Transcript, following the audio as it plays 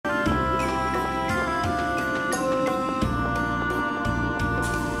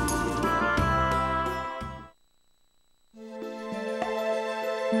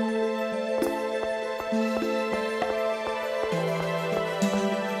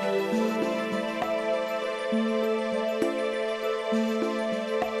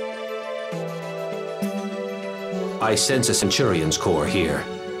I sense a Centurion's core here.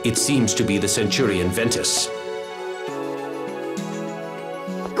 It seems to be the Centurion Ventus.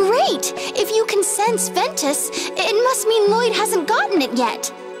 Great! If you can sense Ventus, it must mean Lloyd hasn't gotten it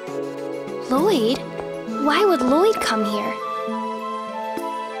yet. Lloyd? Why would Lloyd come here?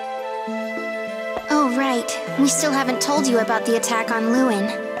 Oh, right. We still haven't told you about the attack on Lewin.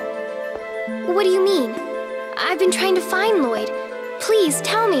 What do you mean? I've been trying to find Lloyd. Please,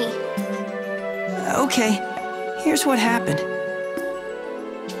 tell me. Okay, here's what happened.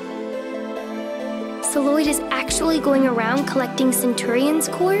 So Lloyd is actually going around collecting Centurion's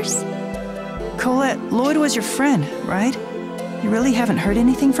cores? Colette, Lloyd was your friend, right? You really haven't heard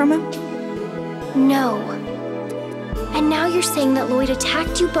anything from him? No. And now you're saying that Lloyd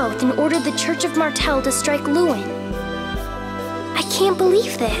attacked you both and ordered the Church of Martel to strike Lewin. I can't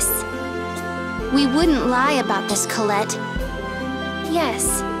believe this. We wouldn't lie about this, Colette.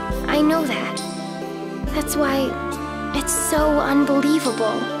 Yes, I know that. That's why it's so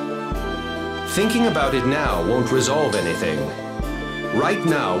unbelievable. Thinking about it now won't resolve anything. Right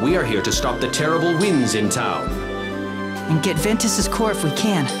now, we are here to stop the terrible winds in town. And get Ventus's core if we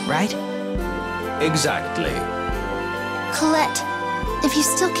can, right? Exactly. Colette, if you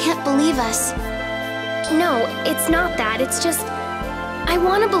still can't believe us... No, it's not that. It's just... I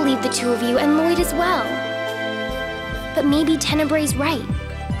want to believe the two of you and Lloyd as well. But maybe Tenebrae's right.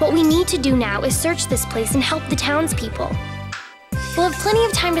 What we need to do now is search this place and help the townspeople. We'll have plenty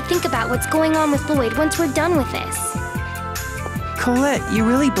of time to think about what's going on with Lloyd once we're done with this. Colette, you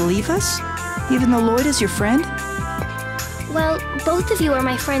really believe us? Even though Lloyd is your friend? Well, both of you are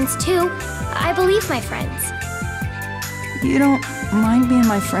my friends too. I believe my friends. You don't mind being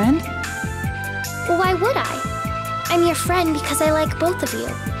my friend? Well, why would I? I'm your friend because I like both of you.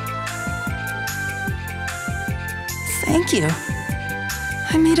 Thank you.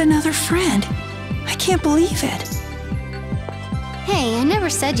 I made another friend. I can't believe it. Hey, I never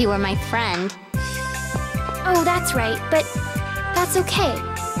said you were my friend. Oh, that's right, but that's okay.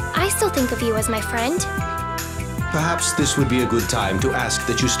 I still think of you as my friend. Perhaps this would be a good time to ask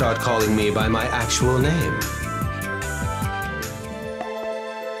that you start calling me by my actual name.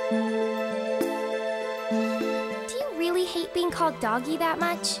 Do you really hate being called Doggy that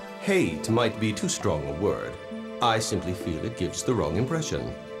much? Hate might be too strong a word. I simply feel it gives the wrong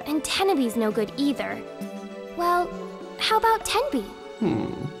impression. And Teneby's no good either. Well, how about Tenby?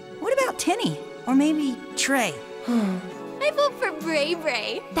 What about Tenny? Or maybe Trey? I vote for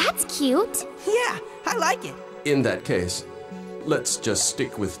Braebrae. That's cute. Yeah, I like it. In that case, let's just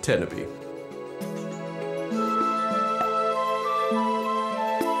stick with Teneby.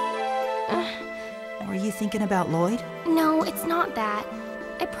 Were you thinking about Lloyd? No, it's not that.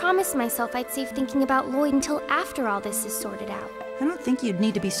 I promised myself I'd save thinking about Lloyd until after all this is sorted out. I don't think you'd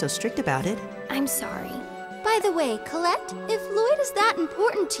need to be so strict about it. I'm sorry. By the way, Colette, if Lloyd is that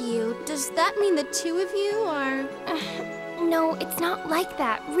important to you, does that mean the two of you are... No, it's not like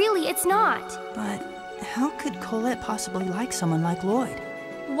that. Really, it's not. But how could Colette possibly like someone like Lloyd?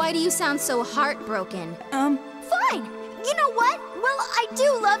 Why do you sound so heartbroken? Fine! You know what? Well, I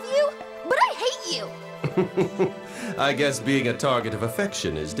do love you, but I hate you! I guess being a target of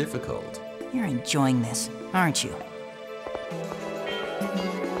affection is difficult. You're enjoying this, aren't you?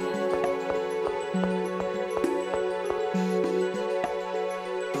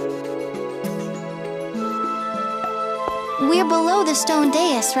 We're below the stone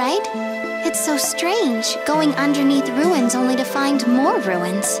dais, right? It's so strange, going underneath ruins only to find more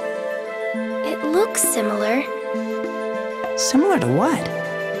ruins. It looks similar. Similar to what?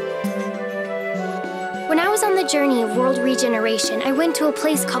 When I was on the journey of world regeneration, I went to a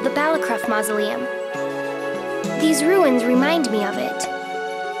place called the Balacruf Mausoleum. These ruins remind me of it.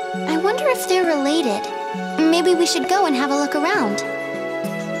 I wonder if they're related. Maybe we should go and have a look around.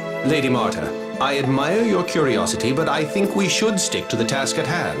 Lady Marta, I admire your curiosity, but I think we should stick to the task at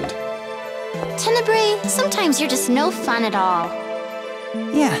hand. Tenebrae, sometimes you're just no fun at all.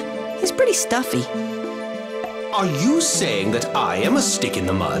 Yeah, he's pretty stuffy. Are you saying that I am a stick in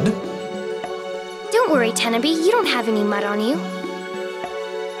the mud? Don't worry, Teneby, you don't have any mud on you.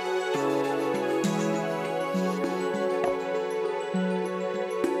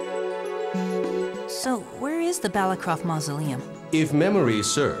 So, where is the Balacruf Mausoleum? If memory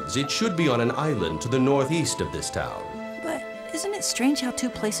serves, it should be on an island to the northeast of this town. But isn't it strange how two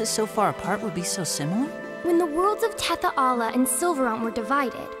places so far apart would be so similar? When the worlds of Tetha Alla and Silverant were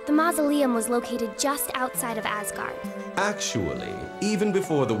divided, the mausoleum was located just outside of Asgard. Actually, even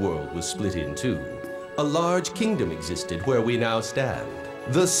before the world was split in two, a large kingdom existed where we now stand.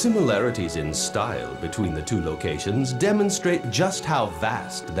 The similarities in style between the two locations demonstrate just how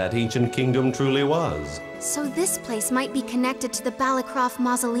vast that ancient kingdom truly was. So this place might be connected to the Balacroft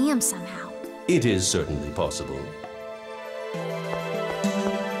Mausoleum somehow. It is certainly possible.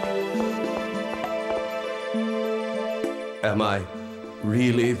 Am I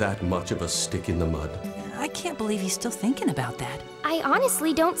really that much of a stick in the mud? I can't believe he's still thinking about that. I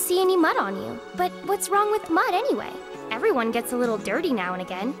honestly don't see any mud on you. But what's wrong with mud anyway? Everyone gets a little dirty now and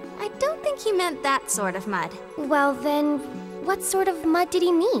again. I don't think he meant that sort of mud. Well then, what sort of mud did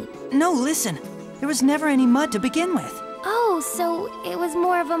he mean? No, listen. There was never any mud to begin with. Oh, so it was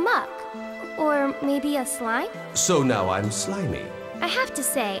more of a muck. Or maybe a slime? So now I'm slimy. I have to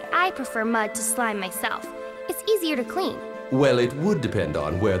say, I prefer mud to slime myself. It's easier to clean. Well, it would depend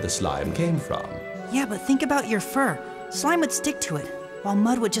on where the slime came from. Yeah, but think about your fur. Slime would stick to it, while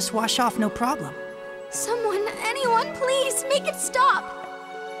mud would just wash off no problem. Someone, anyone, please, make it stop!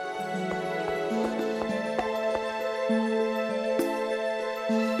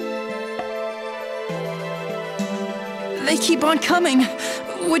 They keep on coming,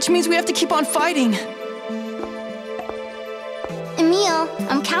 which means we have to keep on fighting. Emil,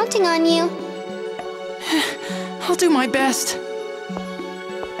 I'm counting on you. I'll do my best.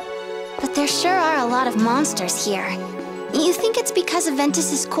 But there sure are a lot of monsters here. You think it's because of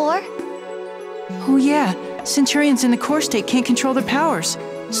Ventus's core? Oh yeah, Centurions in the core state can't control their powers,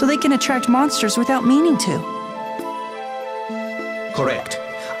 so they can attract monsters without meaning to. Correct.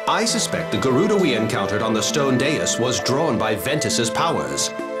 I suspect the Garuda we encountered on the stone dais was drawn by Ventus's powers.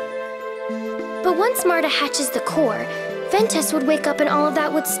 But once Marta hatches the core, Ventus would wake up and all of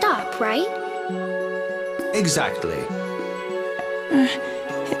that would stop, right? Exactly.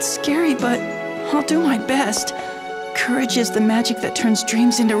 It's scary, but I'll do my best. Courage is the magic that turns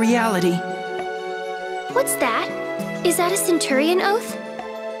dreams into reality. What's that? Is that a Centurion oath?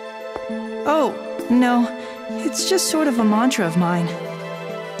 Oh, no. It's just sort of a mantra of mine.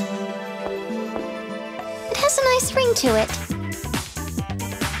 It has a nice ring to it.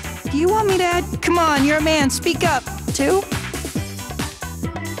 Do you want me to add? Come on, you're a man, speak up. Too?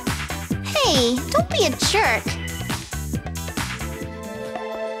 Hey, don't be a jerk.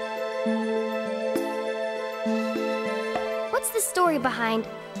 What's the story behind,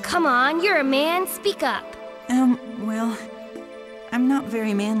 come on, you're a man, speak up? Well, I'm not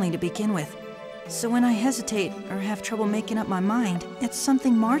very manly to begin with. So when I hesitate or have trouble making up my mind, it's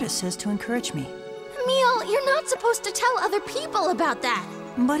something Marta says to encourage me. Emil, you're not supposed to tell other people about that.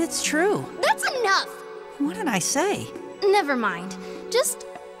 But it's true. That's enough. What did I say? Never mind. Just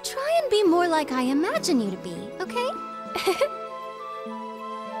try and be more like I imagine you to be, okay?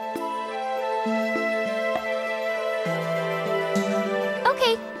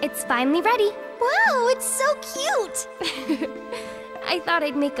 Okay, it's finally ready. Wow, it's so cute! I thought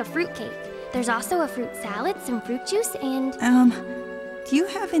I'd make a fruitcake. There's also a fruit salad, some fruit juice, and... Do you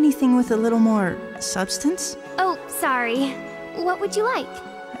have anything with a little more substance? Oh, sorry. What would you like?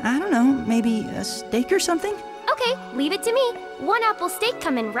 I don't know, maybe a steak or something? Okay, leave it to me. One apple steak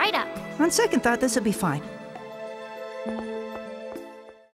coming right up. On second thought, this would be fine.